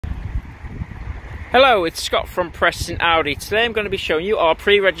Hello, it's Scott from Preston Audi. Today I'm going to be showing you our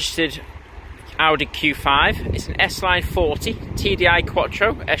pre-registered Audi Q5. It's an S-Line 40 TDI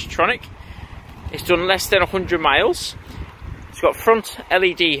Quattro S tronic. It's done less than 100 miles. It's got front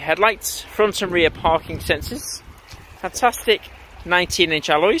LED headlights, front and rear parking sensors, fantastic 19-inch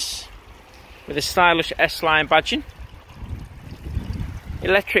alloys with a stylish S-Line badging,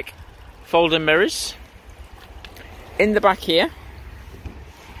 electric folding mirrors. In the back here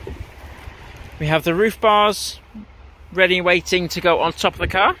we have the roof bars ready and waiting to go on top of the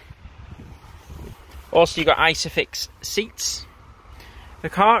car. Also, you've got Isofix seats. The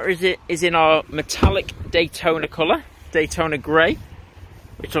car is in our metallic Daytona colour, Daytona Grey,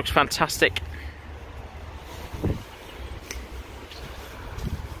 which looks fantastic.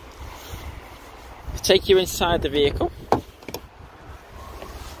 Take you inside the vehicle.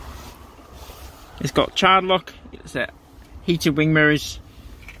 It's got child lock, it's heated wing mirrors,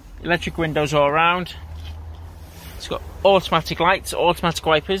 electric windows all around. It's got automatic lights, automatic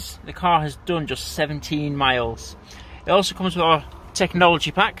wipers. The car has done just 17 miles. It also comes with our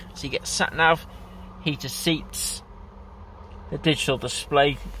technology pack, so you get sat nav, heated seats, the digital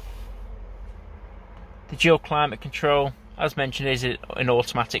display, the dual climate control. As mentioned, is an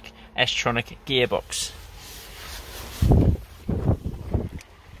automatic S-tronic gearbox.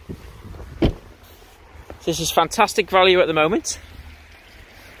 This is fantastic value at the moment.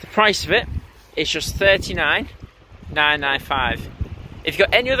 The price of it is just $39,995. If you've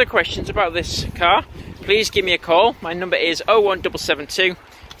got any other questions about this car, please give me a call. My number is 01772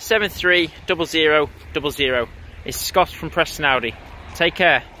 730000. It's Scott from Preston Audi. Take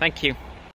care. Thank you.